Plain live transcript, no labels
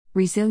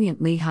Resilient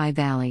Lehigh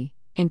Valley,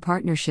 in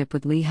partnership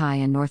with Lehigh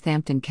and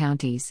Northampton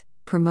Counties,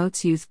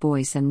 promotes youth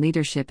voice and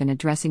leadership in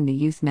addressing the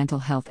youth mental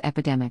health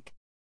epidemic.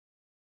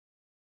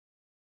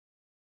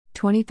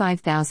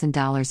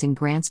 $25,000 in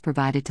grants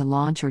provided to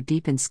launch or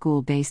deepen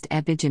school-based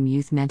epidemic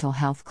youth mental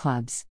health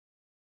clubs.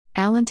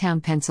 Allentown,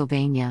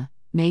 Pennsylvania,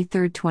 May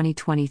 3,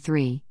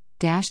 2023.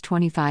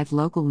 25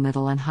 local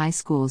middle and high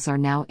schools are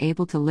now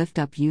able to lift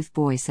up youth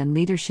voice and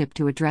leadership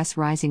to address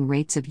rising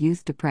rates of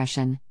youth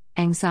depression,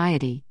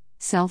 anxiety,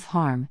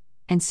 self-harm,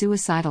 and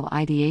suicidal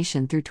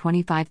ideation through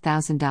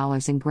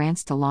 $25,000 in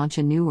grants to launch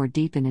a new or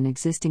deepen an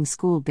existing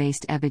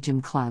school-based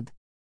epidemic club.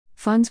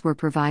 Funds were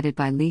provided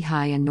by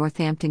Lehigh and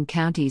Northampton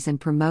Counties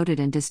and promoted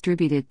and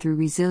distributed through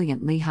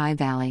Resilient Lehigh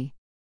Valley.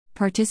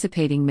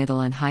 Participating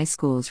middle and high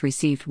schools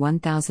received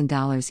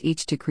 $1,000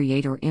 each to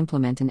create or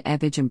implement an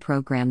epidemic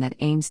program that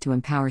aims to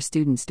empower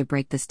students to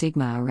break the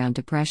stigma around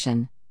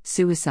depression,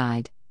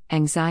 suicide,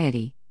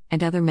 anxiety,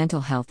 and other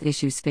mental health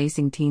issues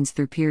facing teens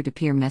through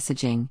peer-to-peer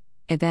messaging,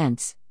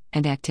 events,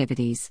 and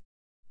activities.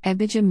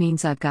 Epidemic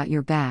means I've got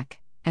your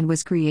back, and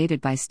was created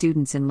by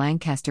students in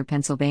Lancaster,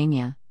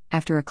 Pennsylvania,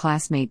 after a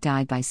classmate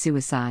died by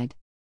suicide.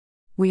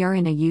 We are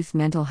in a youth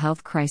mental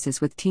health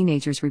crisis with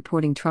teenagers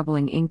reporting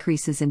troubling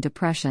increases in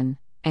depression,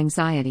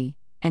 anxiety,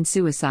 and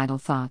suicidal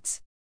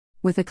thoughts.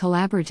 With a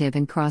collaborative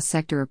and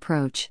cross-sector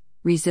approach,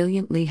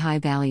 Resilient Lehigh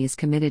Valley is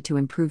committed to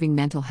improving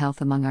mental health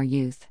among our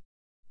youth.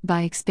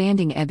 By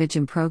expanding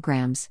epidemic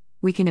programs,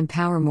 we can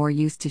empower more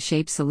youth to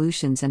shape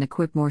solutions and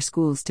equip more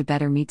schools to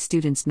better meet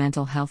students'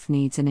 mental health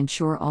needs and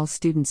ensure all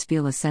students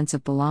feel a sense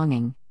of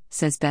belonging,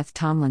 says Beth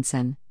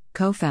Tomlinson,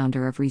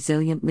 co-founder of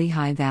Resilient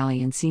Lehigh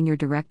Valley and Senior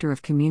Director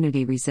of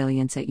Community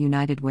Resilience at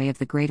United Way of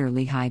the Greater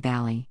Lehigh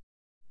Valley.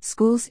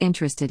 Schools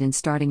interested in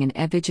starting an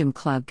epidemic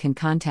club can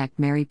contact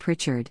Mary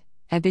Pritchard,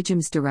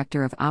 Epidemic's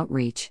Director of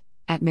Outreach,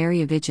 at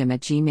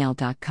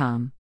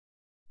maryepidemic@gmail.com.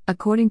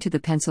 According to the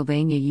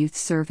Pennsylvania Youth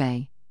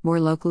Survey, more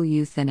local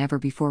youth than ever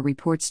before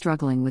report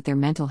struggling with their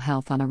mental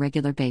health on a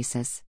regular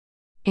basis.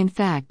 In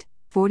fact,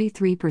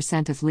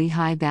 43% of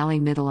Lehigh Valley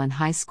middle and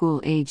high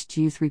school-aged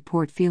youth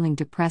report feeling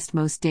depressed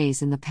most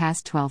days in the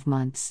past 12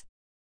 months.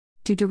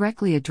 To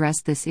directly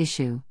address this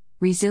issue,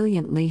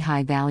 Resilient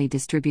Lehigh Valley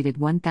distributed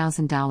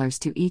 $1,000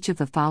 to each of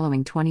the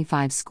following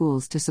 25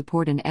 schools to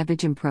support an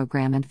epidemic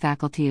program and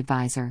faculty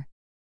advisor.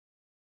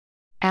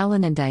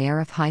 Allen and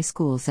Diarif High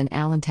Schools and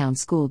Allentown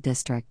School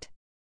District.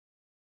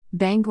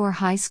 Bangor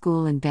High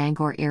School and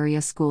Bangor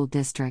Area School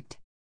District.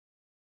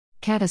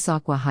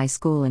 Catasauqua High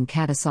School and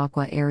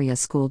Catasauqua Area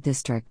School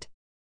District.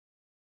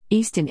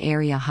 Easton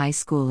Area High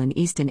School and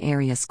Easton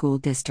Area School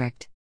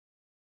District.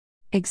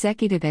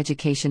 Executive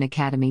Education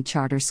Academy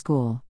Charter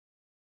School.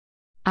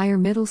 Eyre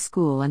Middle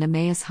School and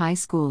Emmaus High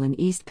School in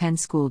East Penn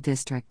School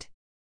District.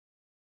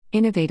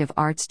 Innovative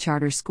Arts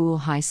Charter School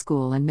High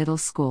School and Middle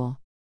School.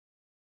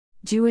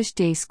 Jewish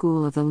Day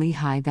School of the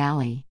Lehigh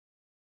Valley.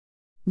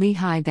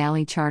 Lehigh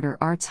Valley Charter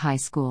Arts High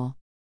School.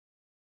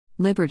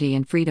 Liberty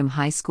and Freedom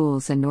High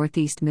Schools and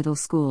Northeast Middle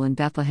School in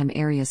Bethlehem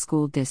Area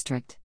School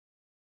District.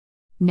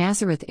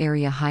 Nazareth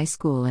Area High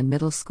School and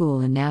Middle School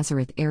in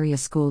Nazareth Area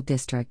School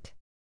District.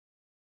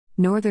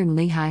 Northern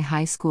Lehigh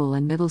High School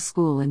and Middle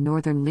School in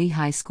Northern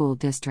Lehigh School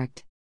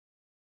District.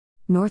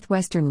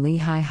 Northwestern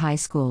Lehigh High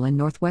School and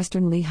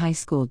Northwestern Lehigh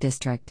School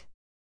District.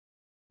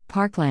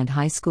 Parkland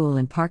High School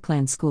and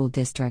Parkland School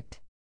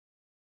District.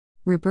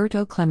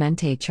 Roberto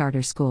Clemente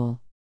Charter School.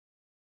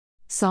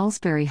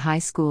 Salisbury High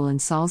School and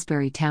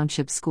Salisbury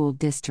Township School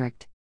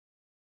District.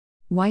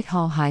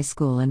 Whitehall High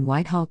School and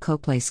Whitehall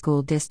Copley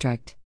School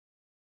District.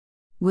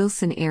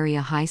 Wilson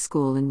Area High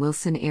School and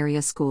Wilson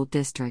Area School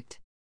District.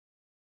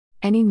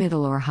 Any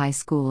middle or high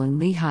school in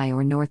Lehigh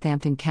or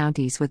Northampton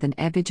counties with an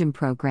epidemic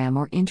program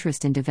or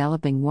interest in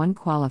developing one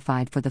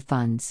qualified for the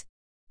funds.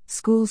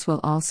 Schools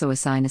will also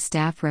assign a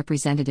staff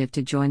representative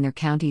to join their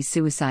county's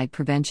suicide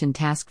prevention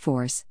task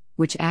force,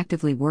 which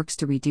actively works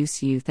to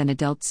reduce youth and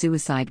adult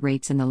suicide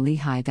rates in the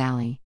Lehigh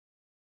Valley.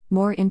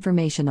 More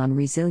information on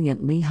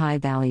Resilient Lehigh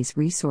Valley's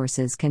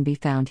resources can be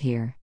found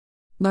here.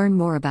 Learn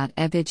more about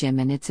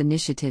epidemic and its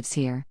initiatives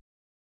here.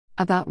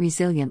 About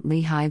Resilient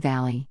Lehigh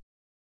Valley.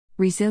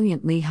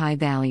 Resilient Lehigh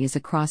Valley is a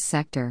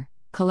cross-sector,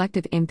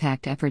 collective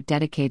impact effort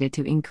dedicated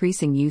to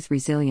increasing youth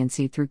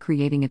resiliency through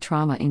creating a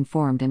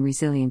trauma-informed and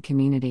resilient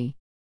community.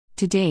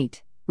 To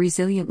date,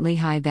 Resilient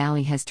Lehigh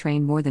Valley has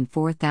trained more than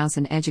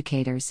 4,000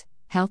 educators,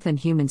 health and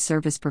human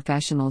service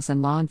professionals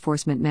and law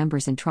enforcement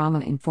members in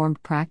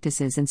trauma-informed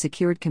practices and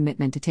secured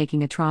commitment to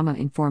taking a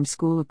trauma-informed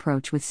school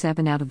approach with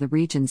 7 out of the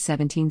region's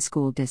 17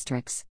 school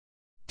districts.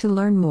 To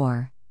learn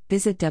more,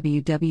 visit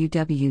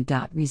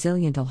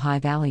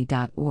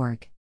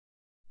www.resilientlehighvalley.org.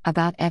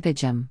 About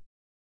epidemic.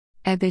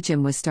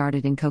 Epidemic was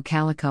started in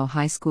Cocalico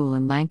High School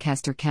in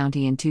Lancaster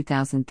County in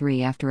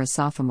 2003 after a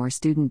sophomore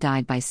student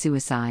died by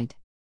suicide.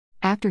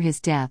 After his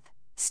death,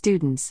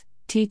 students,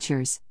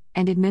 teachers,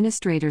 and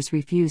administrators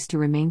refused to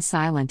remain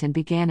silent and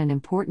began an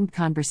important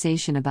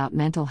conversation about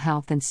mental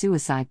health and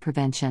suicide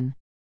prevention.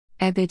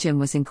 Epidemic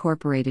was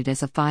incorporated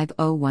as a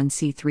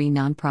 501c3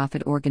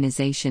 nonprofit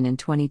organization in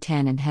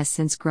 2010 and has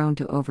since grown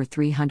to over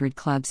 300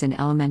 clubs in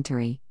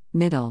elementary,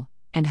 middle,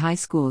 and high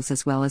schools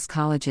as well as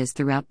colleges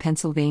throughout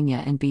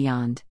Pennsylvania and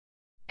beyond.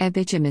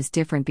 Epidemic is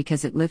different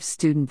because it lifts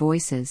student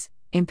voices,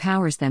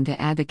 empowers them to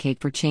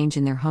advocate for change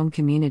in their home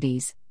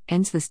communities,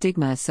 ends the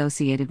stigma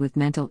associated with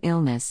mental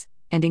illness,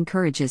 and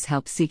encourages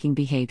help-seeking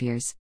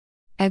behaviors.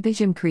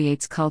 Epidemic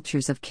creates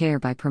cultures of care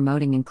by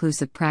promoting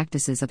inclusive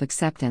practices of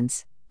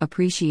acceptance,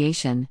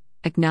 appreciation,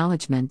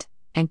 acknowledgement,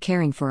 and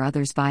caring for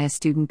others via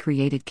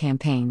student-created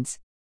campaigns.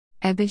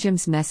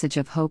 Epidemic's message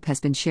of hope has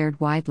been shared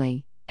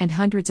widely, and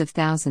hundreds of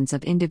thousands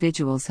of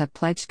individuals have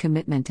pledged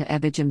commitment to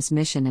Epidemic's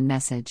mission and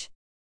message.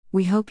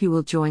 We hope you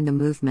will join the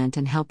movement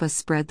and help us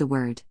spread the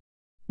word.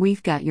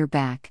 We've got your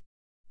back.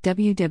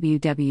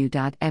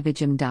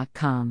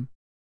 www.epidemic.com.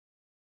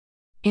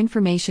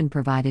 Information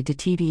provided to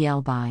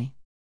TDL by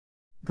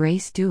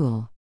Grace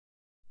Duell.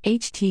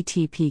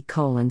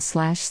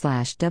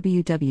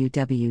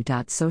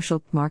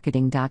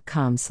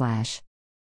 http://www.socialmarketing.com/